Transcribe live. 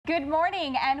Good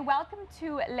morning and welcome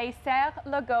to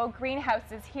Legault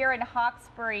greenhouses here in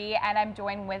Hawkesbury, and I'm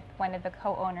joined with one of the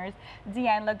co-owners,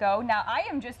 Legault. Now I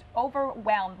am just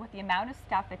overwhelmed with the amount of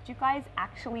stuff that you guys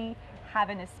actually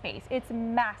have in this space. It's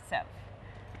massive.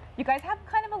 You guys have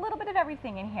kind of a little bit of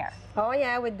everything in here. Oh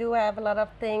yeah, we do have a lot of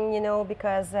things,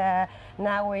 because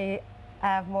now we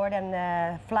have more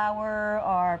than flower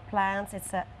or plants.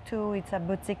 It's a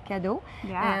boutique cadeau.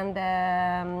 Yeah.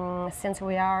 And since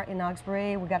we are in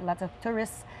Hawkesbury, we got lots of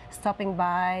tourists stopping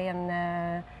by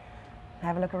and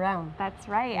have a look around. That's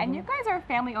right. And you guys are a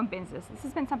family-owned business. This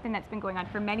has been something that's been going on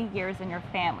for many years in your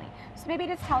family. So maybe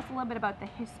just tell us a little bit about the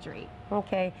history.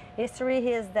 Okay. History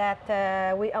is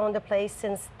that we own the place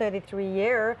since 33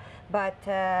 years, but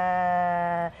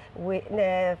we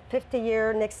 50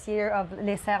 year next year of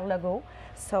Legault.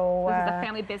 So this is a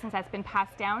family business that's been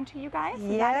passed down to you guys?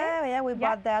 Yeah, we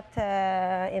bought that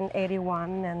in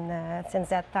 '81, and since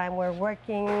that time we're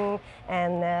working,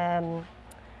 and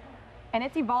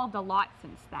it's evolved a lot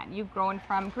since then. You've grown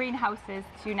from greenhouses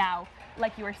to now,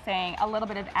 like you were saying, a little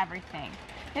bit of everything.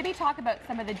 Maybe talk about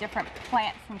some of the different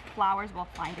plants and flowers we'll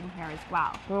find in here as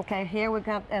well. Okay, here we're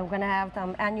going to have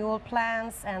some annual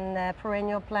plants and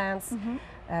perennial plants,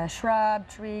 shrub,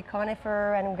 tree,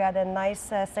 conifer, and we got a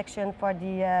nice section for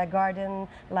the garden,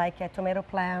 like a tomato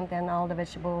plant and all the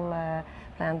vegetable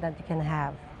plant that you can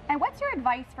have. And what's your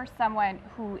advice for someone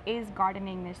who is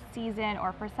gardening this season,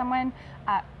 or for someone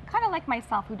kind of like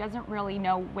myself who doesn't really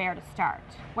know where to start?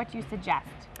 What do you suggest?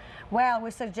 Well,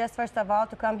 we suggest first of all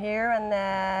to come here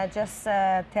and just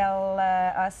tell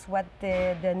us what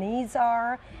the needs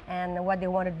are and what they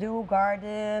want to do,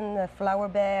 garden, flower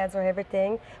beds or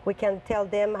everything. We can tell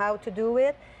them how to do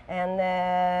it,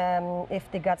 and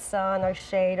if they got sun or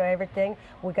shade or everything,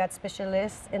 we got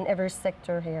specialists in every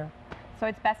sector here. So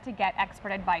it's best to get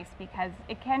expert advice, because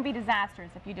it can be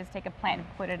disastrous if you just take a plant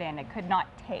and put it in. It could not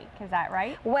take, is that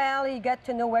right? Well, you got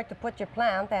to know where to put your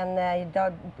plant, and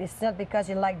it's not because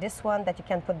you like this one that you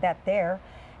can put that there.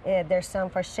 There's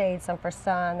some for shade, some for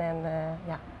sun, and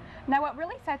yeah. Now what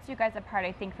really sets you guys apart,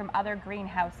 I think, from other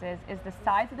greenhouses is the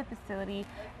size of the facility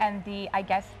and the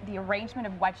arrangement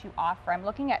of what you offer. I'm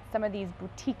looking at some of these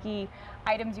boutique-y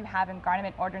items you have in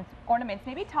garden ornaments.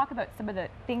 Maybe talk about some of the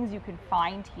things you can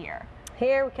find here.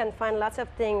 Here we can find lots of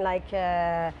things like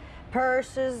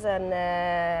purses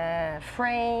and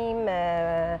frame,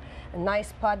 a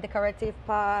nice pot, decorative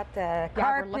pot, carpet.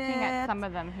 We're looking at some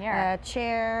of them here.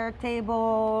 Chair,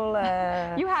 table,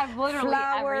 you have literally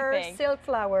flower, everything. Silk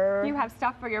flower. You have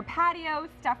stuff for your patio,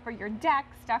 stuff for your deck,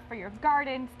 stuff for your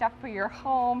garden, stuff for your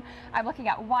home. I'm looking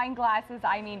at wine glasses,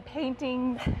 I mean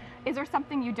paintings. Is there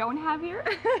something you don't have here?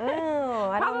 Oh,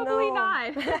 I don't know. Probably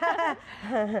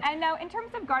not. And now, in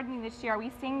terms of gardening this year, are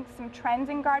we seeing some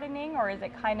trends in gardening, or is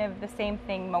it kind of the same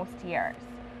thing most years?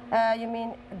 You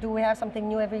mean, do we have something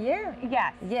new every year?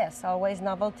 Yes. Yes, always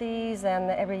novelties,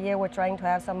 and every year we're trying to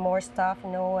have some more stuff,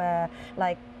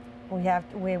 like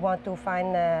we want to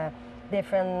find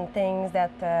different things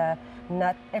that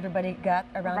not everybody got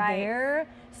around here.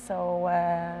 So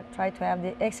try to have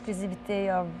the exclusivity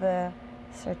of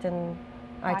certain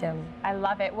item. I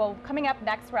love it. Well, coming up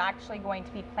next, we're actually going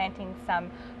to be planting some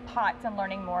pots and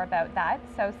learning more about that.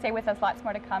 So stay with us, lots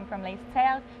more to come from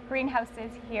Legault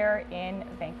greenhouses here in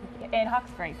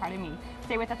Hawkesbury, pardon me.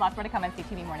 Stay with us, lots more to come on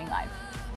CTV Morning Live.